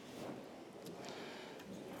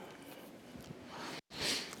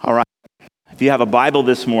If you have a Bible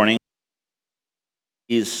this morning,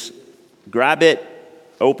 please grab it,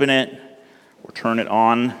 open it, or turn it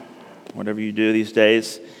on, whatever you do these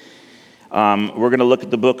days. We're going to look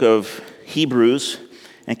at the book of Hebrews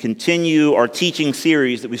and continue our teaching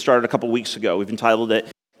series that we started a couple weeks ago. We've entitled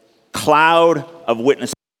it Cloud of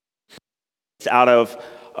Witnesses. It's out of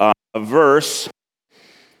a verse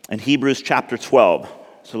in Hebrews chapter 12.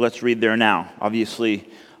 So let's read there now. Obviously,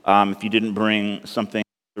 if you didn't bring something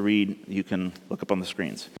to read, you can look up on the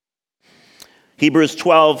screens. Hebrews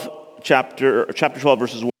 12, chapter 12,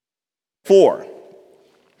 verses 4.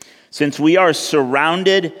 Since we are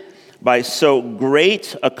surrounded by so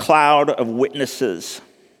great a cloud of witnesses,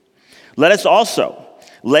 let us also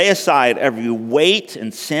lay aside every weight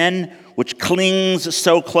and sin which clings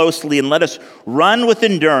so closely, and let us run with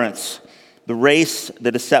endurance the race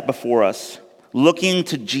that is set before us, looking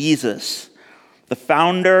to Jesus, the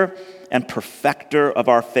founder and perfecter of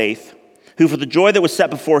our faith, who for the joy that was set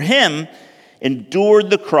before him endured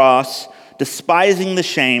the cross, despising the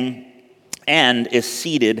shame, and is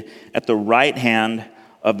seated at the right hand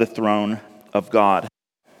of the throne of God.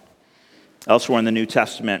 Elsewhere in the New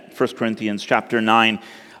Testament, 1 Corinthians chapter 9,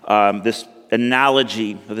 this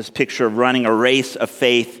analogy, or this picture of running a race of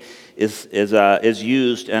faith is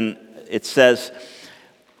used, and it says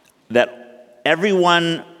that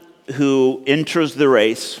everyone who enters the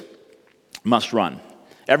race must run.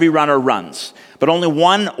 Every runner runs, but only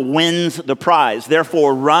one wins the prize.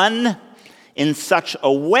 Therefore, run in such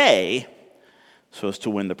a way so as to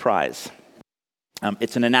win the prize.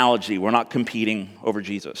 It's an analogy. We're not competing over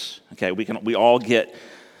Jesus. Okay, we all get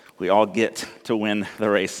to win the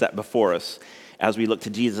race set before us as we look to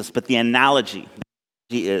Jesus. But the analogy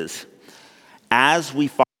is, as we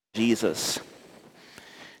follow Jesus,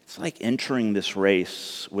 it's like entering this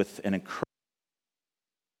race with an incredible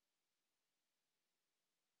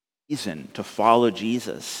reason to follow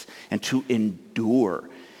Jesus and to endure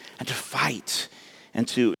and to fight and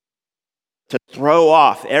to throw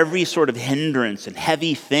off every sort of hindrance and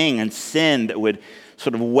heavy thing and sin that would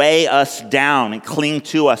sort of weigh us down and cling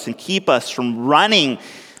to us and keep us from running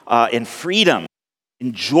in freedom,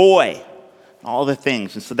 in joy, all the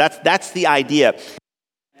things. And so that's the idea.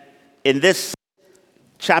 In this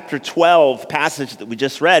chapter 12 passage that we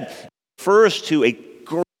just read, it refers to a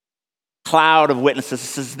great cloud of witnesses. It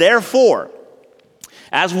says, therefore,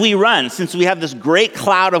 as we run, since we have this great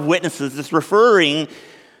cloud of witnesses, it's referring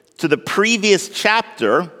to the previous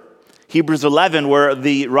chapter, Hebrews 11, where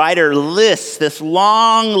the writer lists this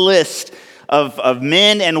long list of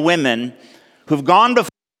men and women who've gone before,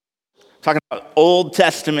 talking about Old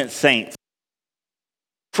Testament saints,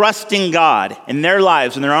 trusting God in their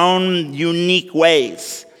lives in their own unique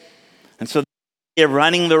ways. And so they're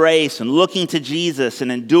running the race and looking to Jesus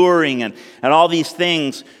and enduring and all these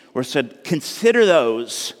things. We're said, consider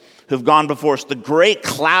those who've gone before us, the great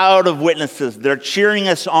cloud of witnesses. They're cheering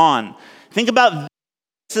us on. Think about the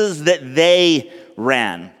witnesses that they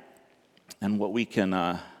ran and what we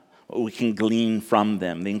can glean from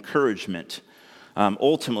them, the encouragement.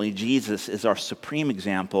 Ultimately, Jesus is our supreme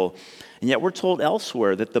example, and yet we're told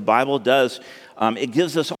elsewhere that the Bible does, it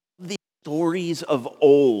gives us all these stories of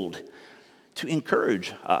old to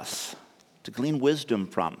encourage us, to glean wisdom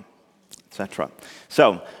from, etc.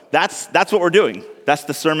 So that's what we're doing. That's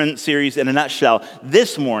the sermon series in a nutshell.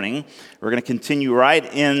 This morning, we're going to continue right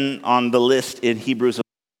in on the list in Hebrews, the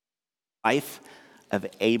life of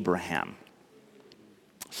Abraham.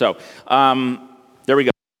 So there we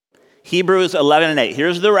go. Hebrews 11 and 8.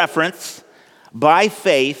 Here's the reference. By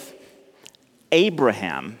faith,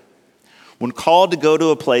 Abraham, when called to go to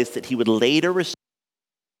a place that he would later receive,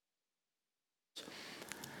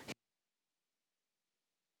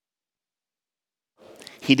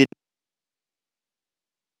 he did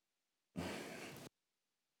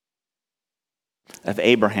of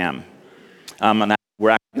Abraham. And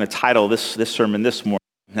we're actually going to title this sermon this morning.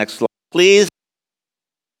 Next slide, please.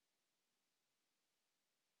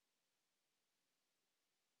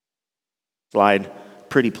 Slide,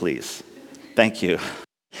 pretty please. Thank you.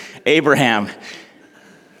 Abraham,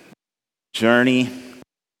 journey,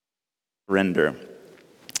 surrender.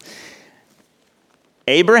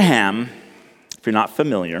 Abraham, if you're not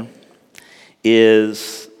familiar,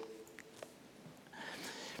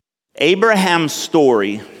 Abraham's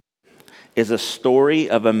story is a story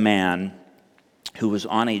of a man who was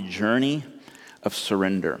on a journey of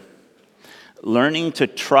surrender, learning to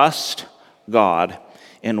trust God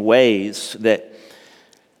in ways that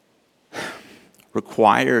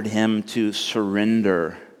required him to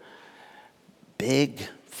surrender big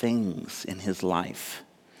things in his life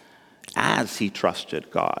as he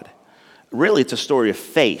trusted God. Really, it's a story of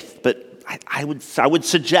faith, but I would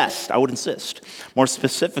suggest, I would insist, more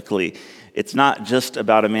specifically, it's not just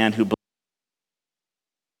about a man who believes.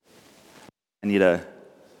 I need a,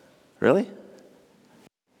 really?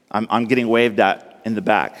 I'm getting waved at in the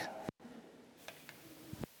back.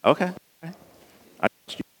 Okay.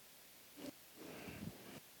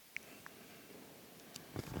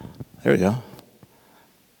 There we go.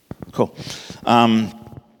 Cool.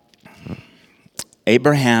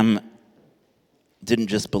 Abraham didn't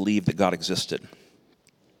just believe that God existed.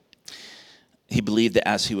 He believed that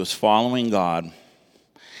as he was following God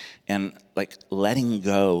and like letting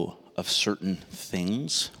go of certain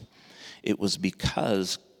things, it was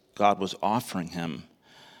because God was offering him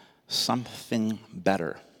something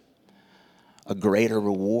better, a greater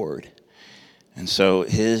reward. And so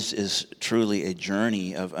his is truly a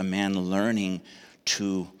journey of a man learning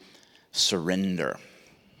to surrender.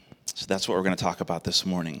 So that's what we're going to talk about this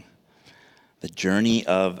morning, the journey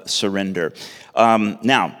of surrender.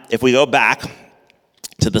 Now, if we go back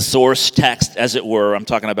to the source text, as it were, I'm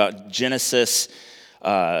talking about Genesis,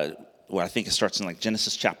 I think it starts in like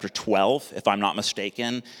Genesis chapter 12, if I'm not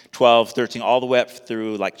mistaken, 12, 13, all the way up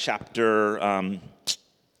through like chapter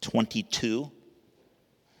 22.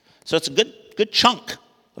 So it's a good chunk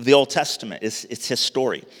of the Old Testament. It's his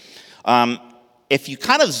story. If you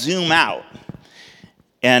kind of zoom out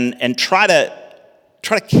and try to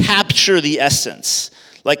capture the essence,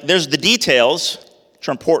 like there's the details, which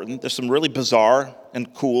are important. There's some really bizarre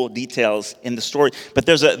and cool details in the story, but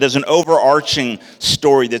there's an overarching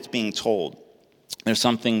story that's being told. There's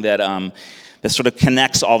something that sort of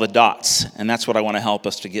connects all the dots, and that's what I want to help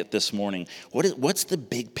us to get this morning. What's the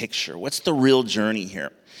big picture? What's the real journey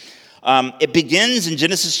here? It begins in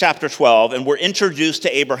Genesis chapter 12, and we're introduced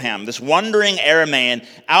to Abraham, this wandering Aramean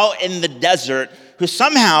out in the desert who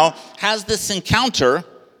somehow has this encounter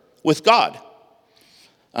with God,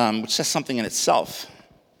 which says something in itself.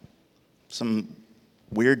 Some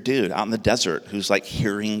weird dude out in the desert who's like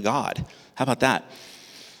hearing God. How about that?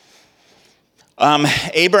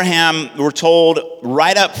 Abraham, we're told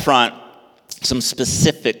right up front some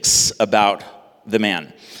specifics about the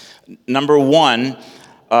man. Number one,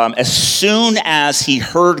 as soon as he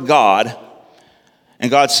heard God, and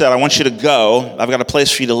God said, I want you to go. I've got a place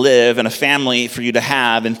for you to live and a family for you to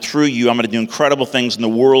have, and through you, I'm going to do incredible things, and the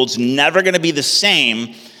world's never going to be the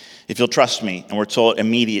same if you'll trust me. And we're told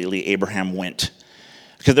immediately Abraham went.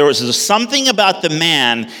 Because there was something about the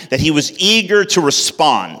man that he was eager to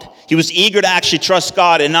respond. He was eager to actually trust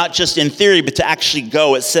God, and not just in theory, but to actually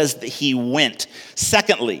go. It says that he went.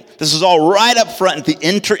 Secondly, this is all right up front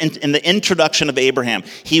in the introduction of Abraham.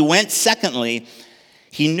 He went. Secondly,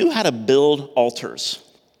 he knew how to build altars.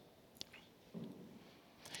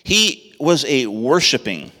 He was a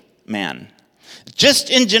worshiping man. Just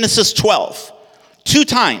in Genesis 12, 2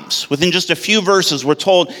 times, within just a few verses, we're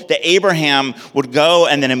told that Abraham would go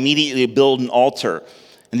and then immediately build an altar.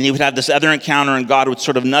 And then he would have this other encounter, and God would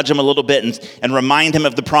sort of nudge him a little bit and remind him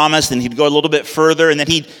of the promise. And he'd go a little bit further, and then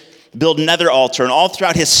he'd build another altar. And all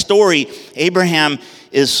throughout his story, Abraham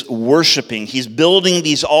is worshiping. He's building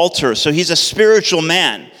these altars. So he's a spiritual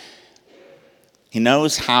man. He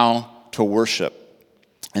knows how to worship.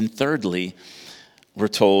 And thirdly, we're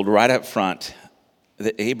told right up front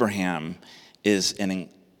that Abraham is an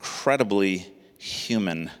incredibly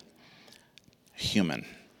human.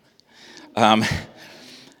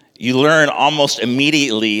 You learn almost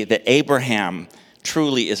immediately that Abraham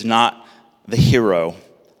truly is not the hero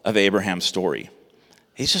of Abraham's story.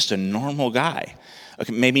 He's just a normal guy.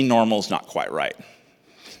 Okay, maybe normal is not quite right.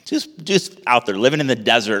 Just out there, living in the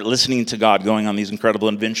desert, listening to God, going on these incredible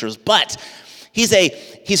adventures. But he's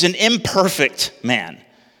an imperfect man.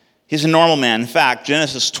 He's a normal man. In fact,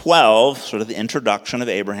 Genesis 12, sort of the introduction of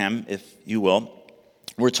Abraham, if you will,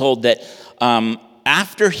 we're told that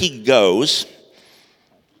after he goes,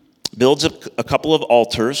 builds a couple of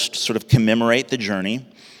altars to sort of commemorate the journey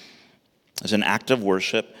as an act of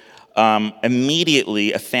worship,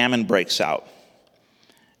 immediately a famine breaks out.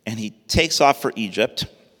 And he takes off for Egypt,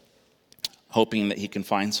 hoping that he can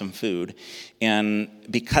find some food. And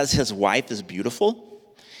because his wife is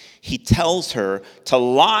beautiful, he tells her to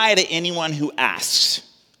lie to anyone who asks.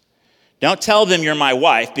 Don't tell them you're my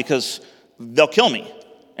wife, because they'll kill me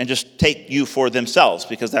and just take you for themselves,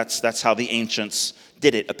 because that's how the ancients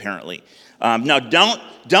did it, apparently. No,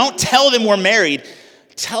 don't tell them we're married.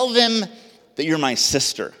 Tell them that you're my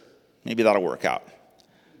sister. Maybe that'll work out.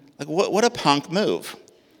 Like, what a punk move.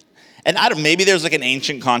 And maybe there's like an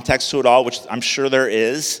ancient context to it all, which I'm sure there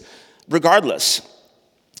is. Regardless,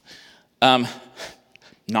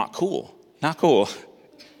 not cool.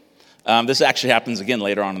 This actually happens again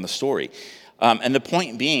later on in the story. And the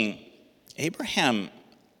point being, Abraham,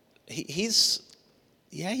 he's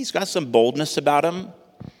got some boldness about him.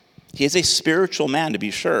 He is a spiritual man, to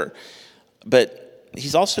be sure, but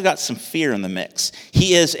he's also got some fear in the mix.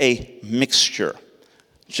 He is a mixture,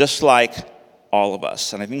 just like all of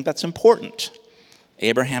us, and I think that's important.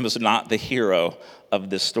 Abraham is not the hero of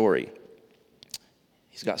this story.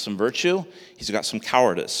 He's got some virtue, he's got some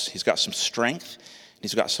cowardice, he's got some strength,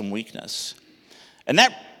 he's got some weakness. And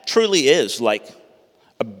that truly is like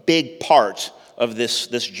a big part of this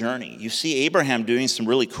journey. You see Abraham doing some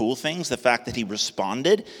really cool things. The fact that he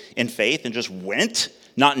responded in faith and just went,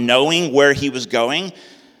 not knowing where he was going,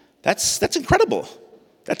 that's incredible.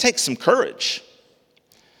 That takes some courage.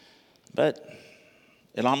 But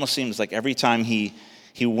it almost seems like every time he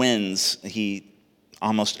wins, he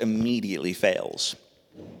almost immediately fails.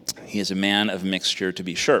 He is a man of mixture, to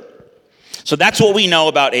be sure. So that's what we know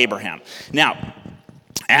about Abraham. Now,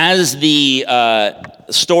 as the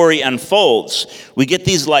story unfolds, we get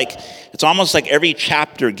these it's almost like every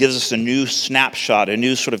chapter gives us a new snapshot, a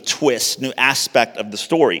new sort of twist, new aspect of the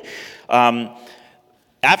story.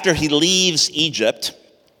 After he leaves Egypt,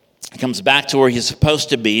 he comes back to where he's supposed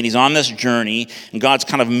to be, and he's on this journey, and God's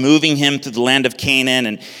kind of moving him through the land of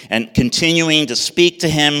Canaan and continuing to speak to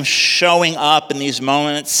him, showing up in these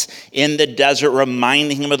moments in the desert,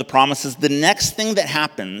 reminding him of the promises. The next thing that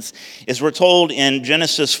happens is we're told in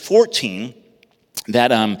Genesis 14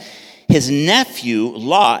 that his nephew,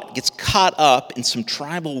 Lot, gets caught up in some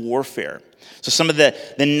tribal warfare. So some of the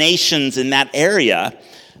nations in that area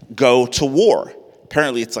go to war.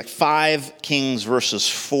 Apparently, it's like 5 kings versus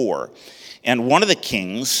 4. And one of the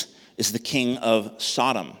kings is the king of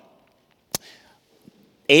Sodom.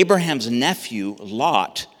 Abraham's nephew,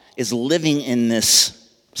 Lot, is living in this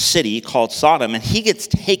city called Sodom, and he gets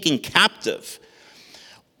taken captive.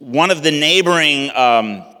 One of the neighboring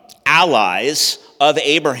allies of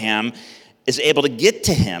Abraham is able to get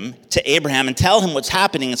to Abraham, and tell him what's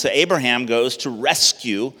happening. And so Abraham goes to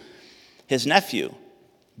rescue his nephew.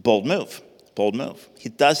 Bold move. Bold move. He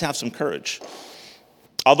does have some courage.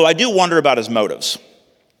 Although I do wonder about his motives.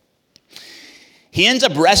 He ends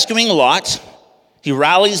up rescuing Lot. He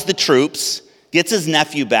rallies the troops, gets his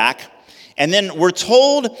nephew back, and then we're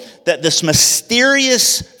told that this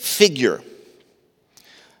mysterious figure,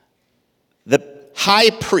 the high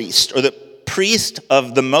priest, or the priest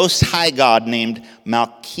of the Most High God named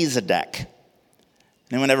Melchizedek.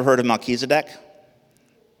 Anyone ever heard of Melchizedek?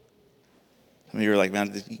 I mean, you're like,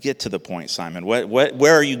 man, get to the point, Simon.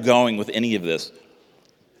 Where are you going with any of this?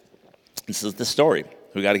 This is the story.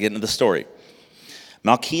 We got to get into the story.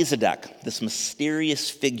 Melchizedek, this mysterious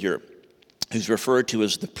figure who's referred to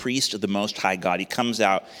as the priest of the Most High God. He comes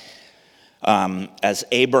out as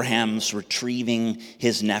Abraham's retrieving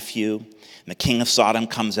his nephew. And the king of Sodom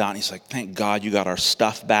comes out and he's like, thank God you got our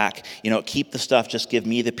stuff back. Keep the stuff, just give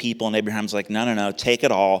me the people. And Abraham's like, no, take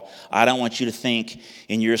it all. I don't want you to think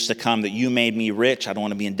in years to come that you made me rich. I don't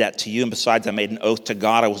want to be in debt to you. And besides, I made an oath to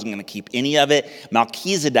God I wasn't going to keep any of it.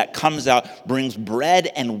 Melchizedek comes out, brings bread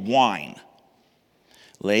and wine,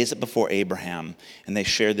 lays it before Abraham, and they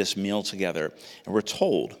share this meal together. And we're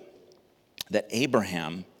told that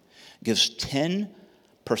Abraham gives 10%,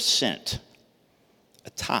 a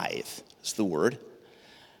tithe, is the word,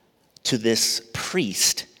 to this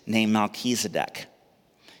priest named Melchizedek.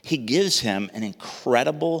 He gives him an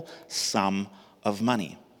incredible sum of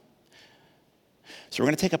money. So we're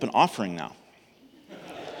going to take up an offering now.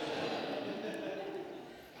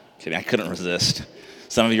 Kidding, I couldn't resist.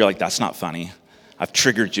 Some of you are like, that's not funny. I've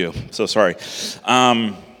triggered you. So sorry.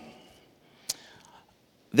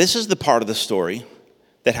 This is the part of the story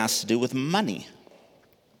that has to do with money.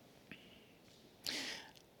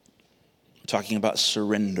 Talking about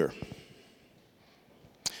surrender.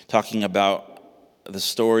 Talking about the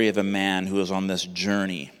story of a man who is on this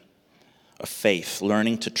journey of faith,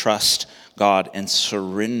 learning to trust God and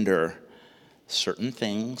surrender certain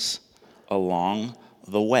things along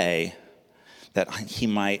the way that he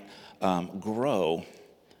might grow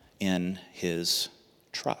in his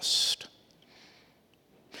trust.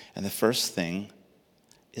 And the first thing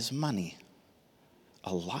is money.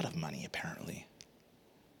 A lot of money, apparently.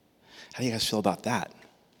 How do you guys feel about that?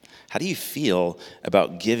 How do you feel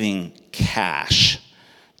about giving cash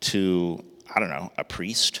to, a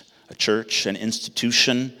priest, a church, an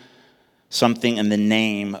institution, something in the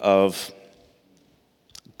name of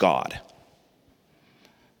God?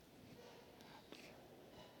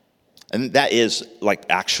 And that is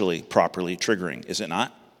actually properly triggering, is it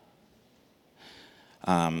not?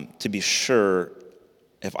 To be sure,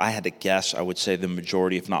 if I had to guess, I would say the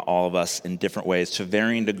majority, if not all of us, in different ways, to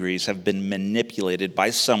varying degrees, have been manipulated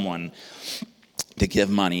by someone to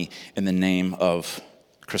give money in the name of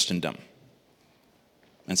Christendom.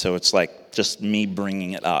 And so it's like just me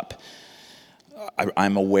bringing it up.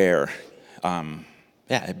 I'm aware.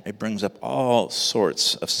 It brings up all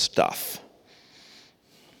sorts of stuff.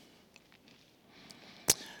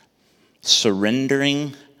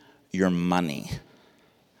 Surrendering your money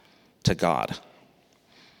to God.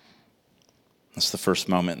 That's the first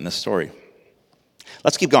moment in this story.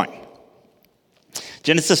 Let's keep going.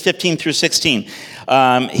 Genesis 15 through 16.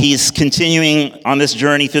 He's continuing on this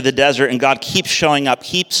journey through the desert, and God keeps showing up,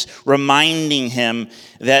 keeps reminding him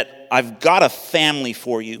that I've got a family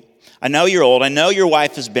for you. I know you're old. I know your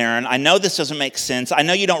wife is barren. I know this doesn't make sense. I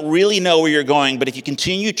know you don't really know where you're going, but if you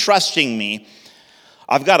continue trusting me,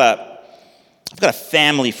 I've got a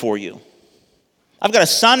family for you. I've got a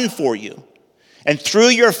son for you. And through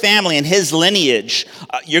your family and his lineage,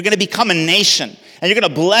 you're going to become a nation. And you're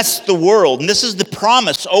going to bless the world. And this is the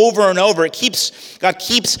promise over and over. God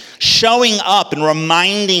keeps showing up and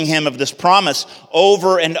reminding him of this promise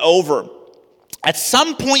over and over. At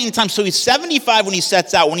some point in time, so he's 75 when he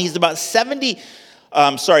sets out. When he's about 86.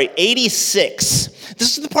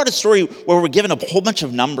 This is the part of the story where we're given a whole bunch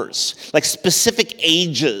of numbers, like specific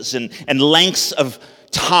ages and lengths of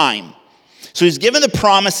time. So he's given the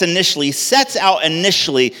promise initially. He sets out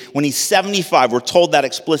initially when he's 75. We're told that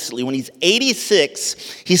explicitly. When he's 86,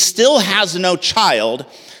 he still has no child.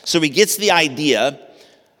 So he gets the idea.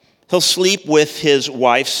 He'll sleep with his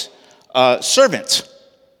wife's servant,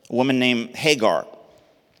 a woman named Hagar.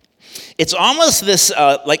 It's almost this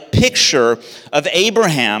picture of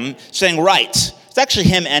Abraham saying, right, it's actually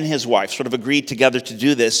him and his wife sort of agreed together to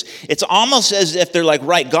do this. It's almost as if they're like,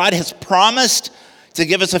 right, God has promised to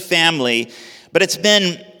give us a family, but it's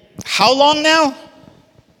been how long now?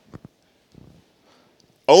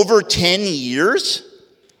 Over 10 years?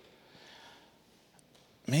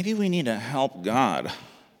 Maybe we need to help God.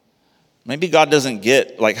 Maybe God doesn't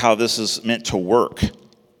get how this is meant to work.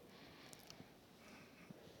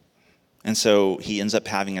 And so he ends up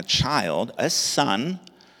having a child, a son,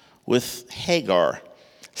 with Hagar,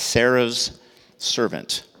 Sarah's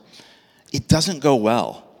servant. It doesn't go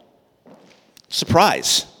well.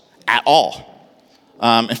 Surprise, at all.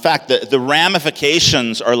 In fact, the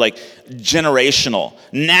ramifications are generational,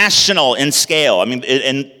 national in scale. I mean,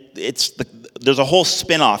 there's a whole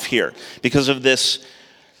spin-off here because of this,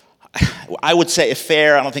 I would say,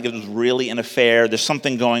 affair. I don't think it was really an affair. There's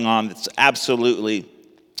something going on that's absolutely,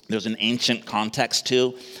 there's an ancient context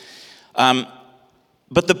to.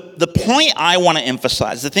 But the point I want to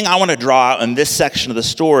emphasize, the thing I want to draw out in this section of the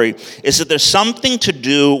story is that there's something to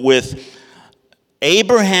do with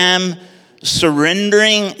Abraham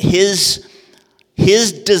surrendering his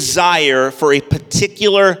desire for a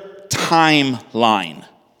particular timeline.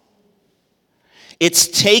 It's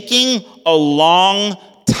taking a long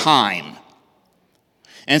time.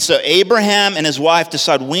 And so Abraham and his wife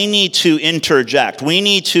decide we need to interject. We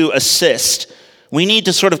need to assist. We need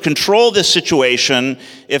to sort of control this situation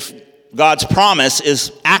if God's promise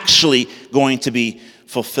is actually going to be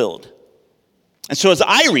fulfilled. And so as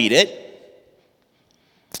I read it,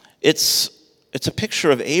 it's a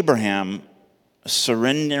picture of Abraham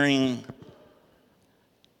surrendering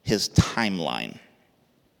his timeline.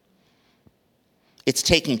 It's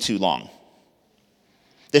taking too long.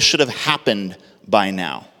 This should have happened by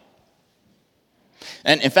now.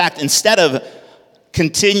 And in fact, instead of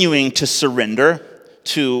continuing to surrender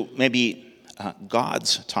to maybe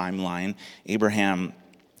God's timeline, Abraham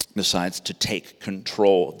decides to take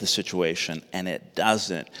control of the situation, and it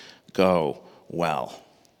doesn't go well.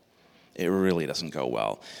 It really doesn't go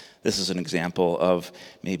well. This is an example of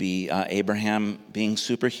maybe Abraham being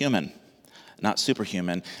superhuman. Not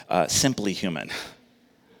superhuman, simply human.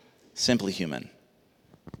 Simply human.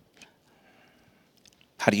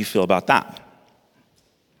 How do you feel about that?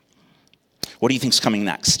 What do you think's coming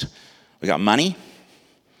next? We got money,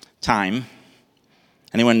 time.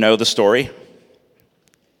 Anyone know the story?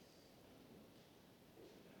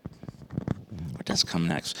 What does come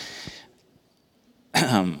next?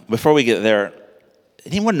 Before we get there,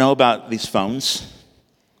 anyone know about these phones?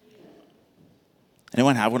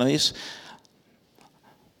 Anyone have one of these?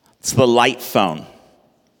 It's the light phone.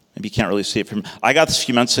 Maybe you can't really see it from. I got this a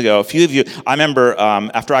few months ago. A few of you, I remember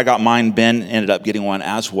after I got mine, Ben ended up getting one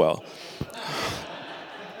as well.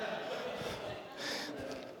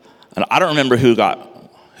 And I don't remember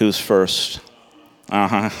who's first.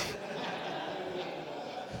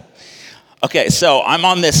 Okay, so I'm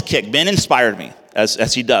on this kick. Ben inspired me,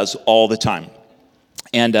 as he does all the time.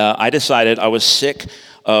 And I decided I was sick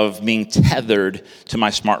of being tethered to my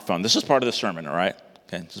smartphone. This is part of the sermon, all right?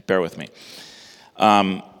 Okay, just bear with me.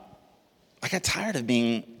 I got tired of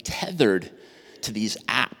being tethered to these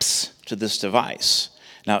apps, to this device.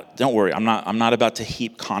 Now, don't worry, I'm not about to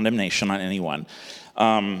heap condemnation on anyone.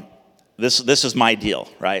 This is my deal,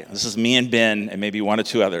 right? This is me and Ben and maybe one or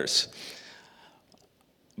two others.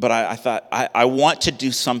 But I thought, I want to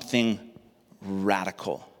do something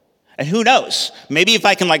radical. And who knows? Maybe if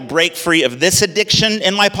I can break free of this addiction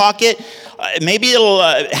in my pocket, maybe it'll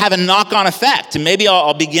have a knock-on effect. And maybe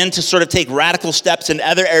I'll begin to sort of take radical steps in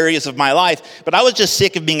other areas of my life. But I was just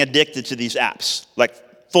sick of being addicted to these apps,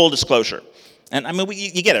 full disclosure. And I mean,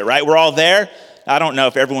 you get it, right? We're all there. I don't know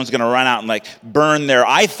if everyone's going to run out and burn their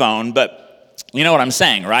iPhone, but you know what I'm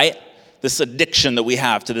saying, right? This addiction that we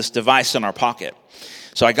have to this device in our pocket.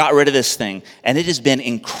 So I got rid of this thing, and it has been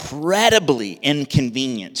incredibly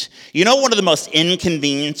inconvenient. You know one of the most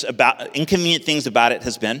inconvenient things about it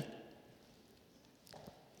has been?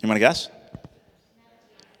 You want to guess?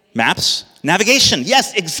 Maps? Navigation.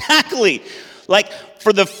 Yes, exactly.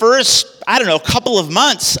 For the first, couple of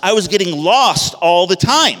months, I was getting lost all the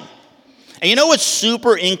time. And you know what's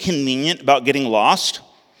super inconvenient about getting lost?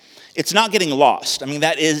 It's not getting lost. I mean,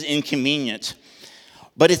 that is inconvenient.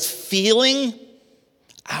 But it's feeling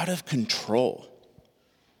out of control.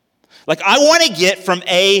 I want to get from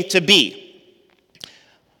A to B.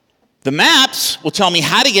 The maps will tell me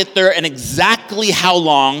how to get there and exactly how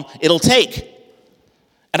long it'll take.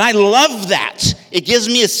 And I love that. It gives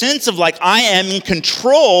me a sense of I am in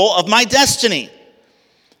control of my destiny.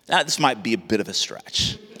 Now, this might be a bit of a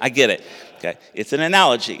stretch. I get it. Okay, it's an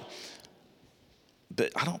analogy.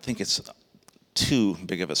 But I don't think it's too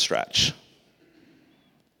big of a stretch.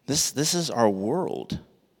 This is our world.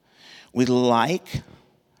 We like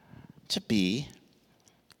to be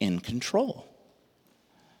in control.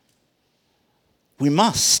 We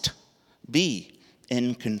must be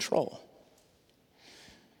in control.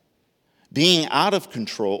 Being out of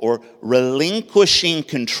control or relinquishing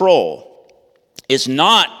control is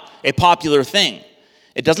not a popular thing.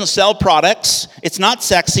 It doesn't sell products. It's not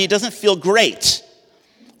sexy. It doesn't feel great.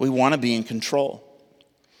 We want to be in control.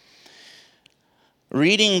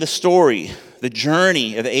 Reading the story, the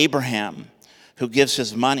journey of Abraham, who gives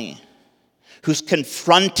his money, who's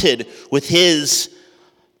confronted with his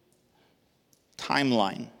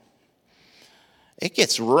timeline, it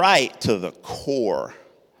gets right to the core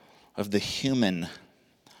of the human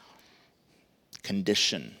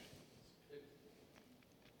condition.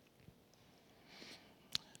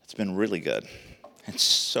 It's been really good. It's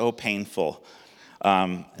so painful.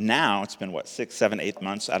 Now, it's been 6, 7, 8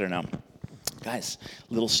 months? I don't know. Guys,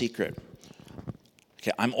 little secret.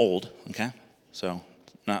 Okay, I'm old, okay? So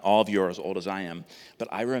not all of you are as old as I am. But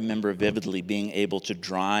I remember vividly being able to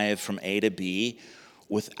drive from A to B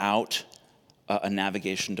without a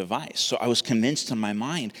navigation device. So I was convinced in my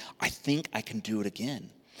mind, I think I can do it again.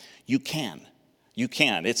 You can. You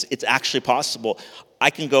can. It's actually possible.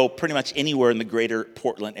 I can go pretty much anywhere in the greater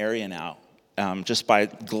Portland area now just by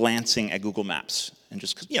glancing at Google Maps. And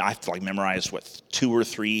just because, I have to memorize 2 or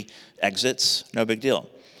 3 exits, no big deal.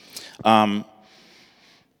 That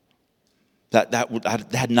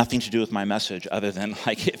had nothing to do with my message other than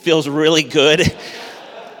it feels really good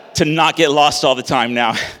to not get lost all the time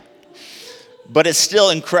now. But it's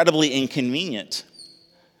still incredibly inconvenient,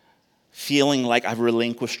 feeling like I've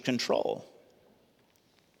relinquished control.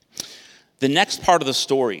 The next part of the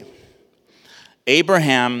story,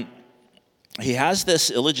 Abraham, he has this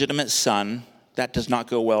illegitimate son. That does not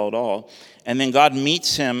go well at all. And then God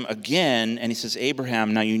meets him again, and he says,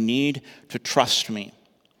 Abraham, now you need to trust me.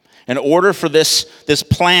 In order for this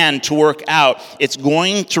plan to work out, it's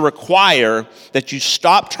going to require that you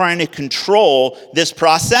stop trying to control this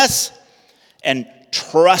process and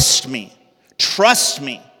trust me. Trust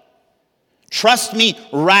me. Trust me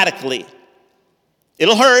radically.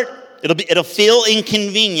 It'll hurt. It'll feel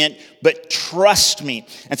inconvenient, but trust me.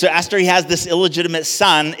 And so after he has this illegitimate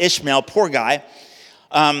son, Ishmael, poor guy,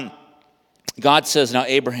 God says, now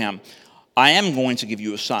Abraham, I am going to give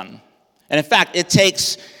you a son. And in fact, it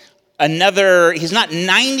takes he's not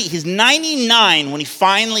 90, he's 99 when he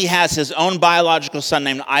finally has his own biological son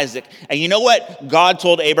named Isaac. And you know what God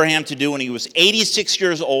told Abraham to do when he was 86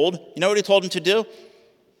 years old? You know what he told him to do?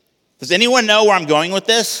 Does anyone know where I'm going with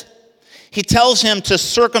this? He tells him to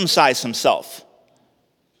circumcise himself,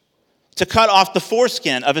 to cut off the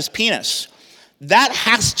foreskin of his penis. That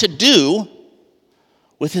has to do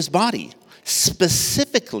with his body,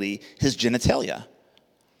 specifically his genitalia.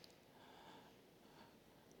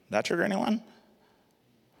 That trigger anyone?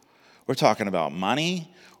 We're talking about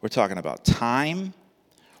money. We're talking about time.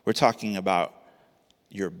 We're talking about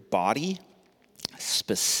your body,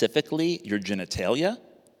 specifically your genitalia.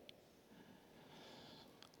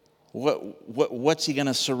 what's he going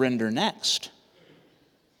to surrender next?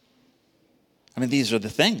 I mean, these are the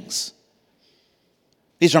things.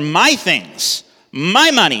 These are my things,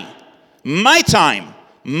 my money, my time,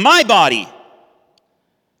 my body.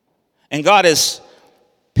 And God is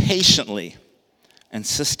patiently and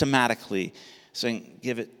systematically saying,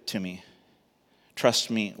 give it to me.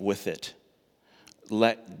 Trust me with it.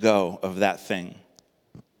 Let go of that thing.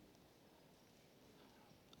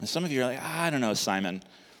 And some of you are like, I don't know, Simon.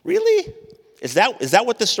 Really? Is that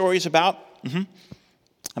what this story is about? Mm-hmm.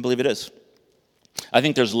 I believe it is. I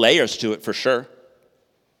think there's layers to it for sure.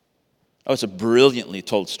 Oh, it's a brilliantly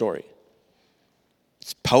told story.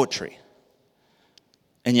 It's poetry.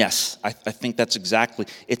 And yes, I think that's exactly,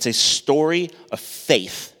 it's a story of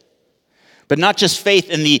faith. But not just faith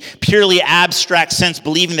in the purely abstract sense,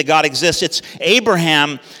 believing that God exists. It's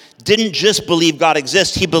Abraham didn't just believe God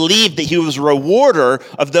exists. He believed that he was a rewarder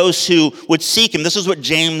of those who would seek him. This is what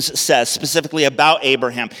James says specifically about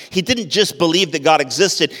Abraham. He didn't just believe that God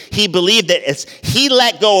existed. He believed that as he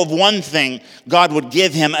let go of one thing, God would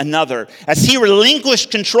give him another. As he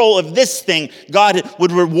relinquished control of this thing, God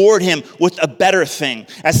would reward him with a better thing.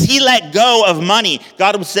 As he let go of money,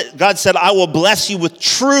 God said, I will bless you with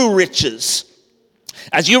true riches.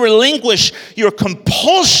 As you relinquish your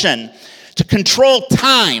compulsion to control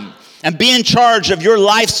time and be in charge of your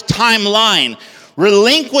life's timeline,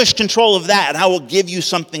 relinquish control of that, and I will give you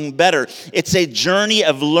something better. It's a journey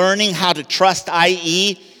of learning how to trust,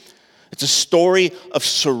 i.e., it's a story of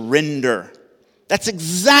surrender. That's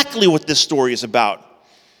exactly what this story is about.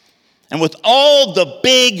 And with all the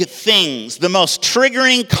big things, the most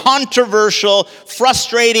triggering, controversial,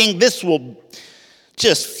 frustrating, this will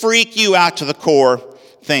just freak you out to the core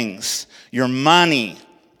things. Your money,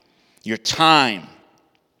 your time,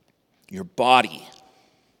 your body.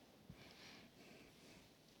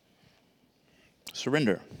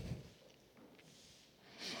 Surrender.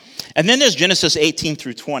 And then there's Genesis 18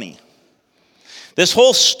 through 20. This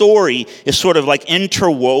whole story is sort of like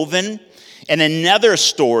interwoven in another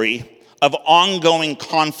story of ongoing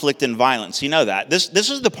conflict and violence. You know that. This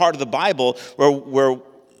is the part of the Bible where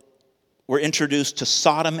we're introduced to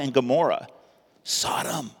Sodom and Gomorrah.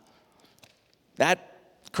 Sodom. That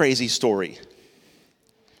crazy story.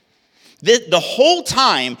 The whole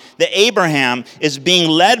time that Abraham is being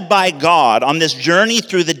led by God on this journey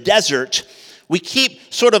through the desert, we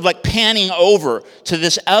keep sort of like panning over to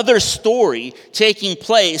this other story taking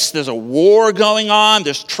place. There's a war going on,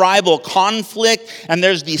 there's tribal conflict, and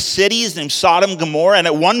there's these cities named Sodom and Gomorrah. And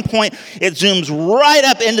at one point, it zooms right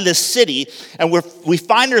up into the city, and we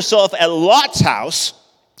find ourselves at Lot's house.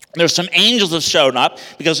 There's some angels have shown up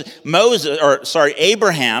because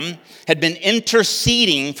Abraham had been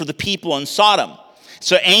interceding for the people in Sodom.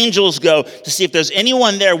 So angels go to see if there's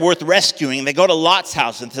anyone there worth rescuing. They go to Lot's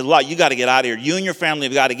house and say, Lot, you got to get out of here. You and your family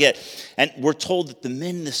have got to get. And we're told that the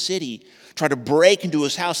men in the city try to break into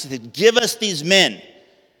his house and said, give us these men,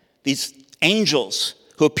 these angels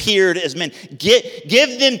who appeared as men.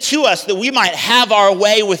 Give them to us that we might have our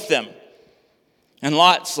way with them. And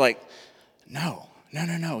Lot's like, no.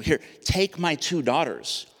 Here, take my 2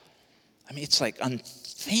 daughters. I mean, it's like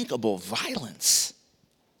unthinkable violence.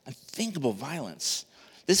 Unthinkable violence.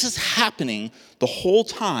 This is happening the whole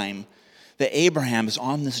time that Abraham is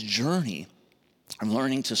on this journey of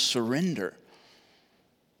learning to surrender,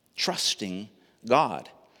 trusting God.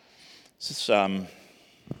 It's this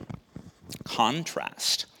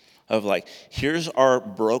contrast of like, here's our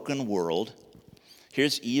broken world,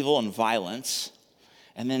 here's evil and violence,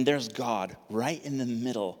 and then there's God right in the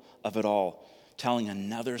middle of it all, telling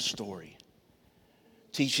another story,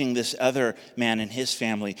 teaching this other man and his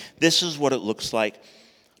family, this is what it looks like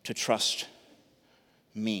to trust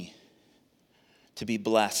me, to be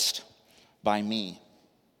blessed by me,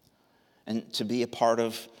 and to be a part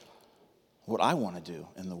of what I want to do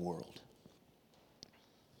in the world.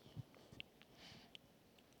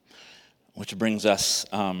 Which brings us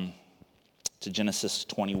to Genesis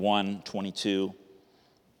 21, 22.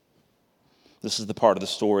 This is the part of the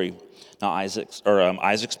story. Now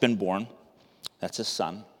Isaac's been born. That's his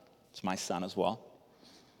son. It's my son as well.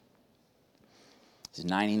 He's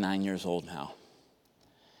 99 years old now.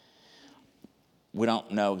 We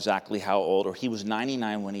don't know exactly how old, or he was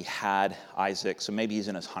 99 when he had Isaac, so maybe he's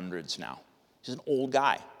in his hundreds now. He's an old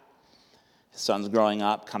guy. His son's growing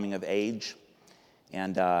up, coming of age,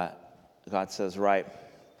 and God says, right,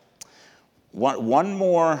 one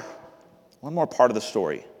more part of the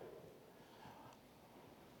story.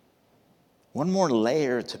 One more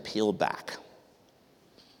layer to peel back.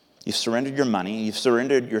 You've surrendered your money. You've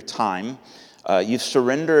surrendered your time. You've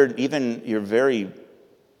surrendered even your very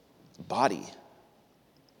body.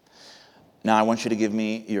 Now I want you to give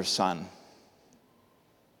me your son.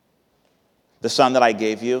 The son that I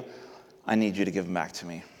gave you, I need you to give him back to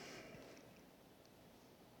me.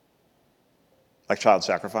 Like child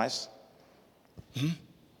sacrifice?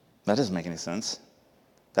 That doesn't make any sense.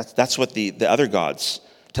 That's what the other gods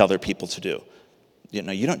tell their people to do. You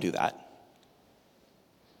know, you don't do that.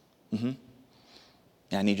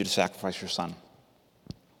 Yeah, I need you to sacrifice your son.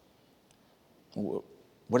 What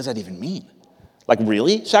does that even mean? Like,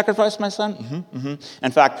 really? Sacrifice my son?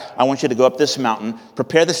 In fact, I want you to go up this mountain,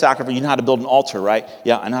 prepare the sacrifice. You know how to build an altar, right?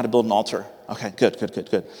 Yeah, I know how to build an altar. Okay,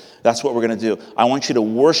 good. That's what we're going to do. I want you to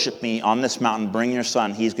worship me on this mountain. Bring your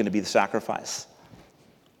son. He's going to be the sacrifice.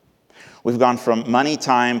 We've gone from money,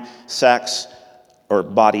 time, sex, or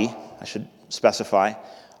body, I should specify,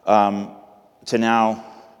 to now,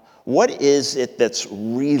 what is it that's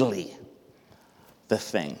really the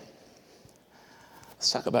thing?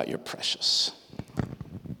 Let's talk about your precious.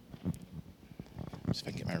 See if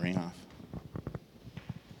I can get my ring off.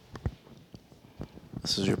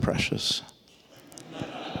 This is your precious.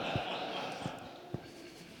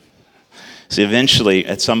 See, eventually,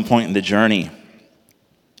 at some point in the journey,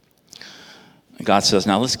 God says,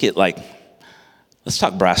 now let's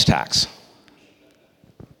talk brass tacks.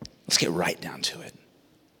 Let's get right down to it.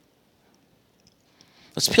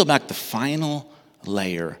 Let's peel back the final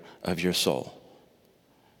layer of your soul.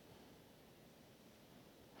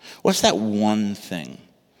 What's that one thing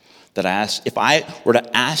that if I were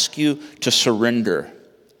to ask you to surrender,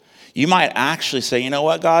 you might actually say, you know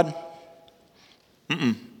what, God?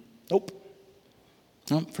 Nope,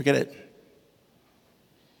 forget it.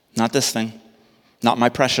 Not this thing. Not my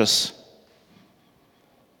precious.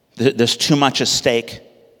 There's too much at stake.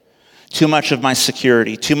 Too much of my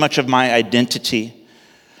security. Too much of my identity.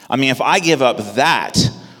 I mean, if I give up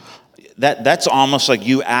that's almost like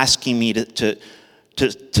you asking me to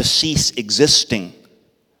cease existing.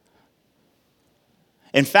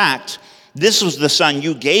 In fact, this was the son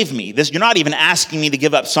you gave me. You're not even asking me to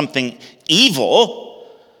give up something evil.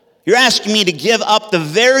 You're asking me to give up the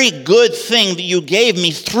very good thing that you gave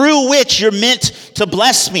me, through which you're meant to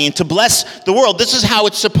bless me and to bless the world. This is how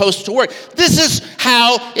it's supposed to work. This is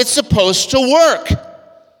how it's supposed to work.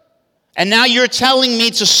 And now you're telling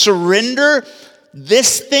me to surrender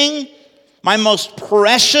this thing, my most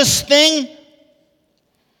precious thing?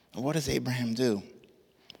 What does Abraham do?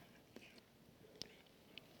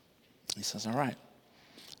 He says, all right,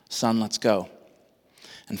 son, let's go.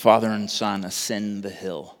 And father and son ascend the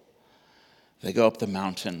hill. They go up the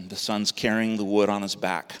mountain. The son's carrying the wood on his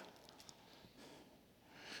back.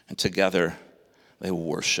 And together they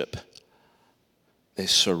worship. They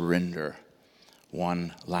surrender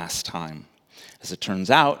one last time. As it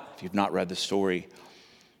turns out, if you've not read the story,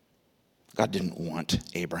 God didn't want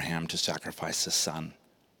Abraham to sacrifice his son.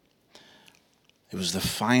 It was the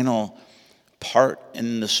final part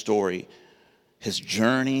in the story, his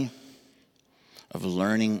journey of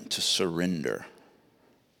learning to surrender.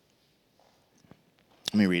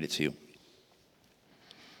 Let me read it to you.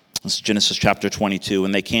 This is Genesis chapter 22.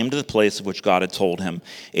 When they came to the place of which God had told him,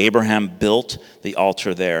 Abraham built the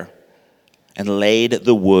altar there and laid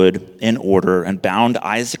the wood in order and bound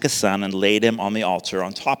Isaac his son and laid him on the altar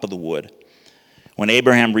on top of the wood. When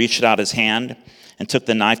Abraham reached out his hand and took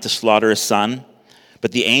the knife to slaughter his son,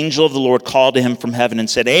 but the angel of the Lord called to him from heaven and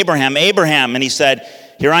said, Abraham, Abraham. And he said,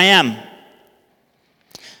 here I am.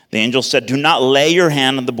 The angel said, do not lay your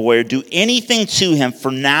hand on the boy or do anything to him,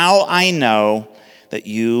 for now I know that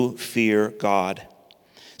you fear God,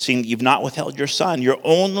 seeing that you've not withheld your son, your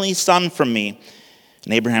only son, from me.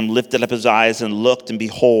 And Abraham lifted up his eyes and looked, and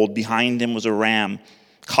behold, behind him was a ram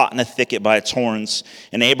caught in a thicket by its horns.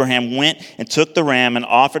 And Abraham went and took the ram and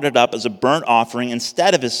offered it up as a burnt offering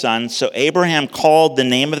instead of his son. So Abraham called the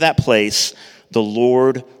name of that place, the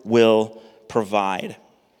Lord will provide.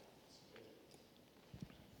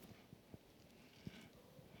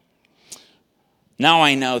 Now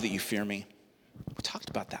I know that you fear me. We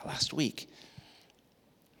talked about that last week.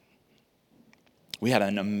 We had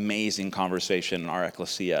an amazing conversation in our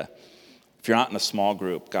ecclesia. If you're not in a small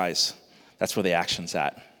group, guys, that's where the action's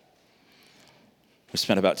at. We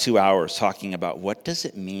spent about 2 hours talking about what does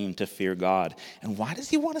it mean to fear God, and why does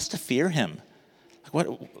he want us to fear him? What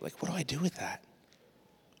do I do with that?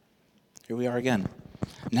 Here we are again.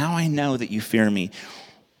 Now I know that you fear me.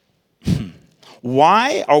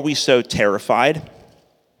 Why are we so terrified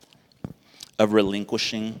of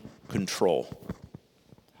relinquishing control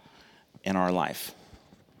in our life?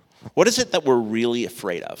 What is it that we're really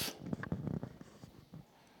afraid of?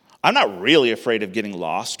 I'm not really afraid of getting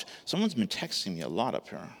lost. Someone's been texting me a lot up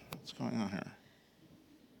here. What's going on here?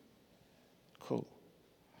 Cool.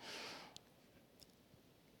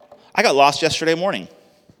 I got lost yesterday morning.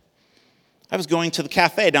 I was going to the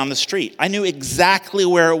cafe down the street. I knew exactly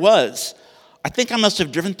where it was. I think I must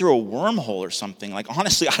have driven through a wormhole or something. Like,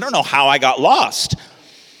 honestly, I don't know how I got lost.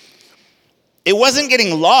 It wasn't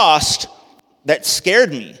getting lost that scared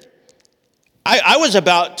me. I was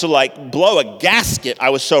about to blow a gasket. I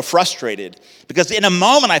was so frustrated because in a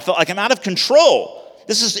moment I felt like I'm out of control.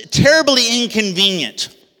 This is terribly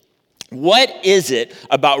inconvenient. What is it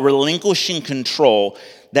about relinquishing control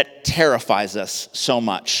that terrifies us so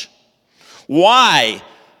much? Why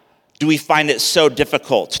do we find it so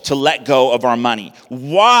difficult to let go of our money?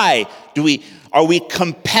 Why are we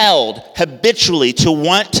compelled habitually to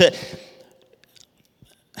want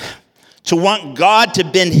God to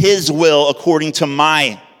bend his will according to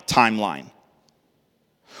my timeline?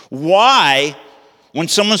 Why, when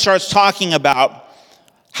someone starts talking about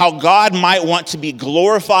how God might want to be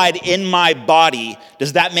glorified in my body,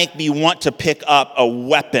 does that make me want to pick up a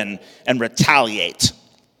weapon and retaliate?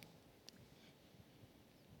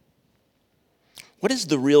 What is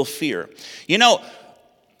the real fear?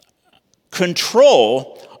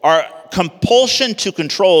 Our compulsion to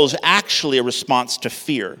control is actually a response to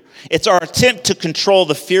fear. It's our attempt to control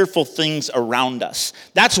the fearful things around us.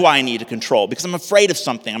 That's why I need to control, because I'm afraid of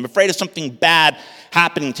something. I'm afraid of something bad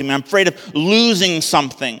happening to me. I'm afraid of losing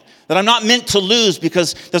something that I'm not meant to lose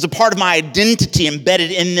because there's a part of my identity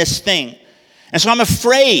embedded in this thing. And so I'm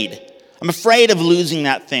afraid. I'm afraid of losing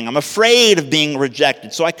that thing. I'm afraid of being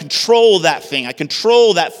rejected. So I control that thing. I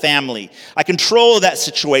control that family. I control that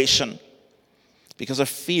situation because of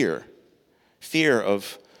fear. Fear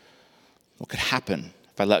of what could happen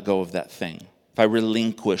if I let go of that thing, if I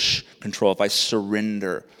relinquish control, if I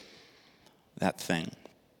surrender that thing.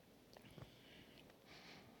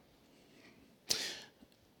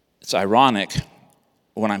 It's ironic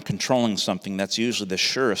when I'm controlling something, that's usually the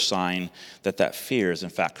surest sign that fear is in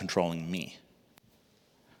fact controlling me.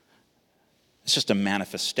 It's just a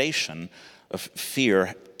manifestation of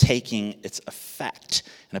fear taking its effect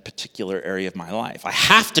in a particular area of my life. I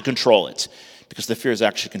have to control it because the fear is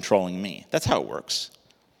actually controlling me. That's how it works.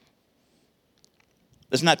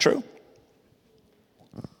 Isn't that true?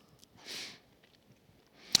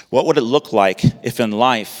 What would it look like if in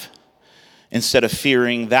life, instead of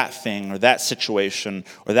fearing that thing or that situation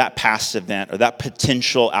or that past event or that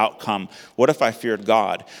potential outcome, what if I feared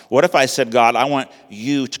God? What if I said, God, I want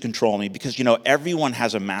you to control me? Because, everyone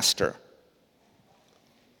has a master.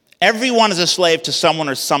 Everyone is a slave to someone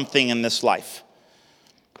or something in this life.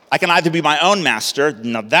 I can either be my own master.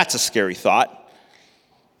 Now, that's a scary thought,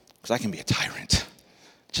 because I can be a tyrant.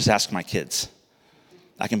 Just ask my kids.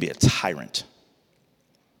 I can be a tyrant.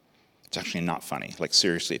 It's actually not funny.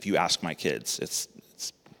 Seriously, if you ask my kids,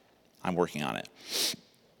 I'm working on it.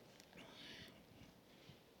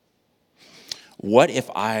 What if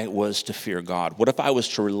I was to fear God? What if I was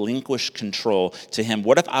to relinquish control to him?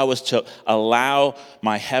 What if I was to allow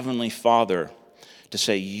my heavenly Father to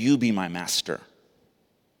say, you be my master?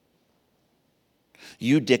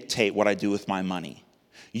 You dictate what I do with my money.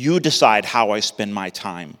 You decide how I spend my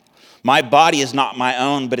time. My body is not my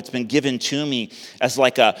own, but it's been given to me as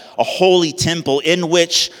a holy temple in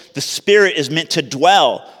which the Spirit is meant to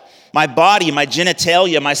dwell. My body, my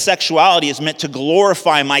genitalia, my sexuality is meant to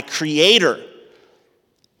glorify my Creator.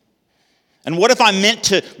 And what if I'm meant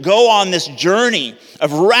to go on this journey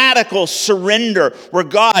of radical surrender where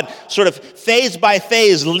God sort of phase by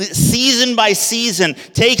phase, season by season,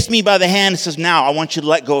 takes me by the hand and says, now I want you to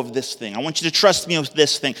let go of this thing. I want you to trust me with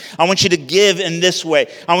this thing. I want you to give in this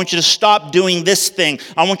way. I want you to stop doing this thing.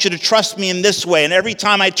 I want you to trust me in this way. And every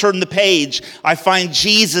time I turn the page, I find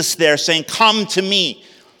Jesus there saying, come to me.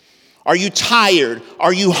 Are you tired?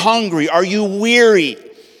 Are you hungry? Are you weary?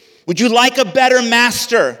 Would you like a better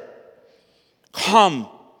master? Come,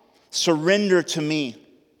 surrender to me.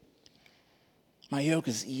 My yoke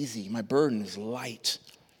is easy. My burden is light.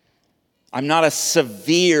 I'm not a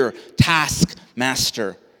severe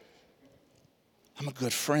taskmaster. I'm a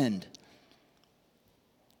good friend.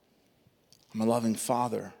 I'm a loving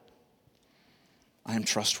father. I am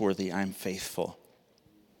trustworthy. I am faithful.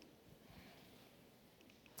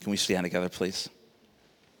 Can we stand together, please?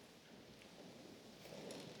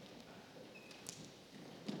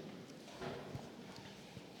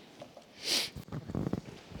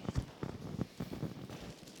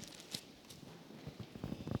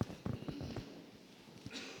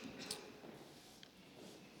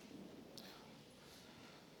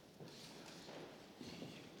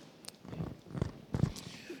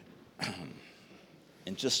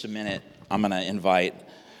 In just a minute, I'm going to invite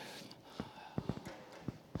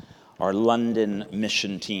our London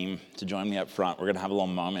mission team to join me up front. We're going to have a little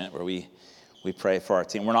moment where we we pray for our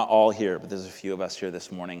team. We're not all here, but there's a few of us here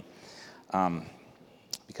this morning.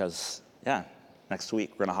 Because, next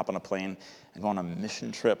week we're going to hop on a plane and go on a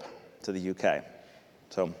mission trip to the UK.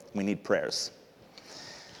 So we need prayers.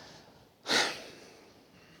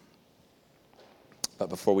 But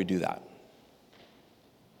before we do that,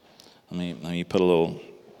 let me put a little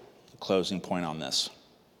closing point on this.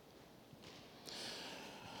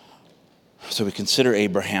 So we consider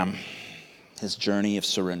Abraham, his journey of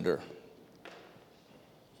surrender.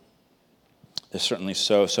 There's certainly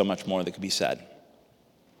so much more that could be said.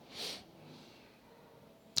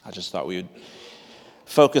 I just thought we would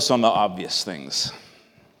focus on the obvious things.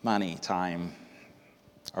 Money, time,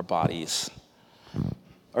 our bodies.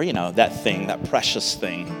 Or, that thing, that precious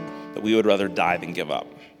thing that we would rather die than give up.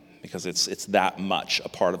 Because it's that much a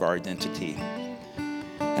part of our identity.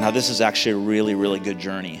 And how this is actually a really, really good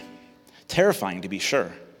journey. Terrifying, to be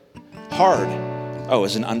sure. Hard.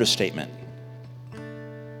 Is an understatement.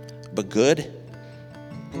 But good?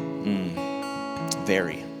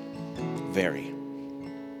 Very, very.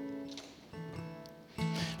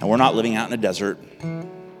 Now, we're not living out in a desert.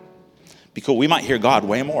 Because we might hear God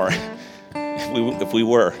way more if we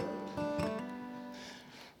were.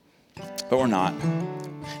 But we're not.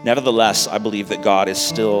 Nevertheless, I believe that God is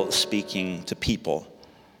still speaking to people,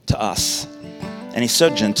 to us. And he's so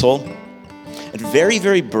gentle and very,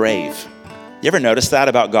 very brave. You ever notice that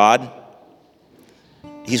about God?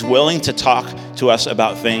 He's willing to talk to us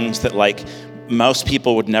about things that most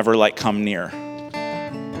people would never come near.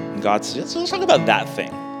 And God says, let's talk about that thing.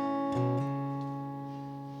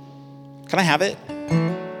 Can I have it?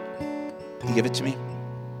 Will you give it to me?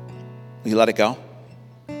 Will you let it go?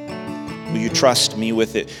 Will you trust me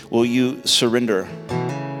with it? Will you surrender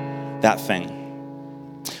that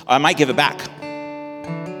thing? I might give it back.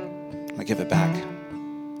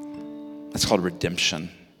 That's called redemption.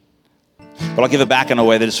 But I'll give it back in a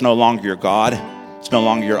way that it's no longer your God. It's no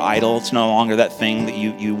longer your idol. It's no longer that thing that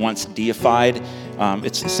you once deified.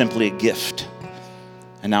 It's simply a gift.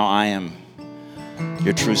 And now I am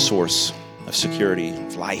your true source of security,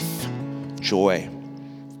 of life, joy,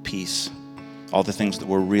 peace, all the things that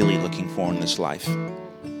we're really looking for in this life.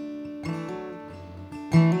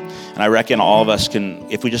 And I reckon all of us can,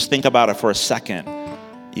 if we just think about it for a second,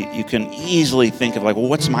 you can easily think of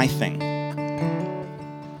what's my thing?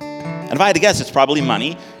 And if I had to guess, it's probably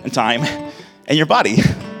money and time and your body.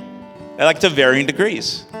 To varying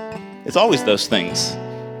degrees. It's always those things.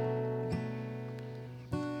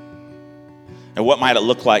 And what might it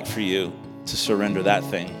look like for you to surrender that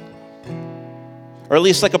thing? Or at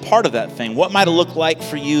least a part of that thing. What might it look like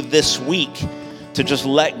for you this week to just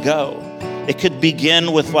let go? It could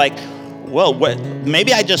begin with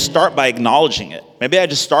maybe I just start by acknowledging it. Maybe I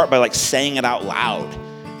just start by saying it out loud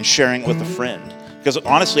and sharing it with a friend. Because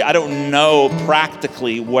honestly, I don't know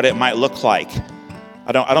practically what it might look like.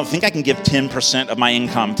 I don't think I can give 10% of my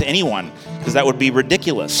income to anyone because that would be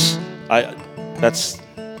ridiculous. Okay.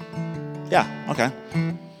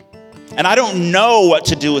 And I don't know what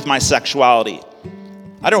to do with my sexuality.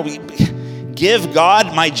 I don't give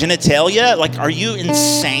God my genitalia. Are you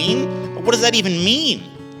insane? What does that even mean?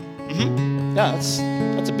 Yeah,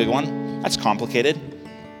 that's a big one. That's complicated.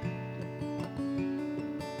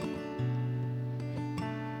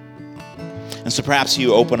 And so perhaps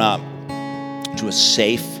you open up to a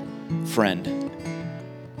safe friend,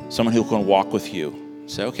 someone who can walk with you.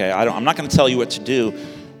 Say, okay, I'm not going to tell you what to do,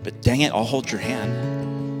 but dang it, I'll hold your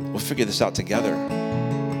hand. We'll figure this out together.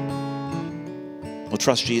 We'll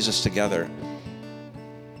trust Jesus together.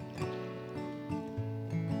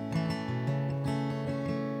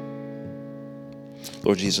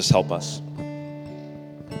 Lord Jesus, help us.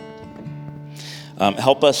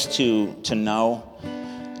 Help us to know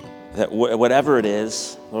that whatever it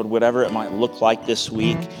is, Lord, whatever it might look like this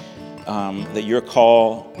week, that your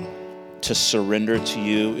call to surrender to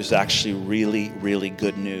you is actually really, really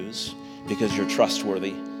good news because you're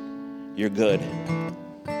trustworthy. You're good.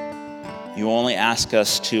 You only ask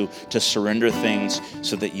us to surrender things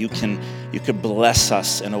so that you can bless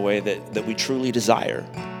us in a way that we truly desire.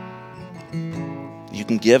 You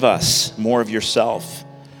can give us more of yourself,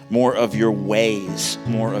 more of your ways,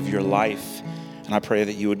 more of your life. And I pray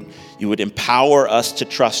that you would empower us to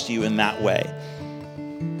trust you in that way.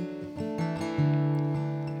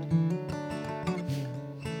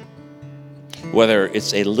 Whether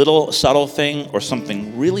it's a little subtle thing or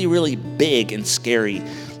something really, really big and scary,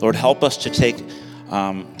 Lord, help us to take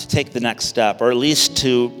the next step, or at least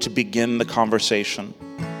to begin the conversation,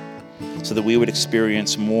 so that we would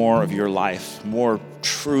experience more of your life, more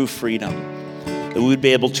true freedom, that we would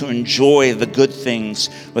be able to enjoy the good things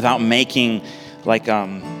without making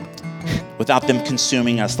without them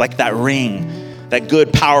consuming us, like that ring, that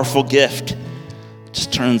good, powerful gift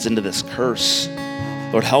just turns into this curse.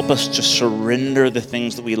 Lord, help us to surrender the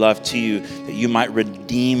things that we love to you, that you might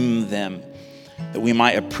redeem them, that we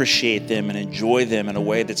might appreciate them and enjoy them in a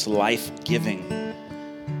way that's life-giving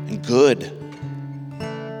and good.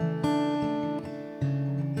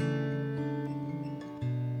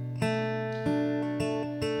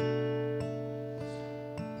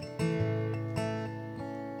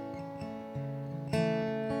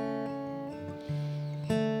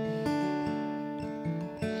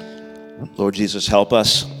 Lord Jesus, help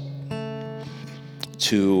us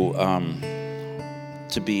to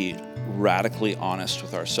be radically honest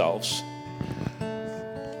with ourselves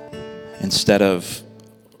instead of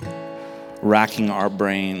racking our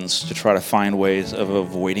brains to try to find ways of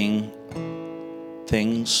avoiding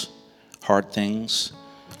things, hard things.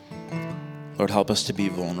 Lord, help us to be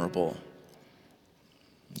vulnerable.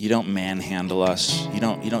 You don't manhandle us. You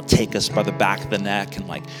don't take us by the back of the neck and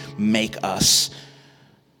like make us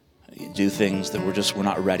do things that we're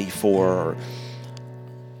not ready for.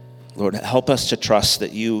 Lord, help us to trust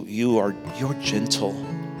that you're gentle.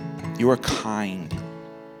 You are kind.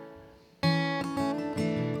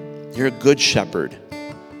 You're a good shepherd.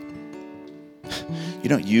 You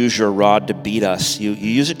don't use your rod to beat us. You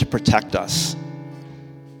use it to protect us.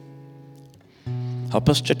 Help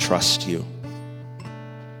us to trust you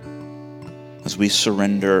as we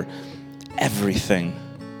surrender everything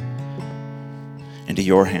into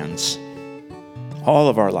your hands, all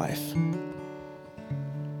of our life.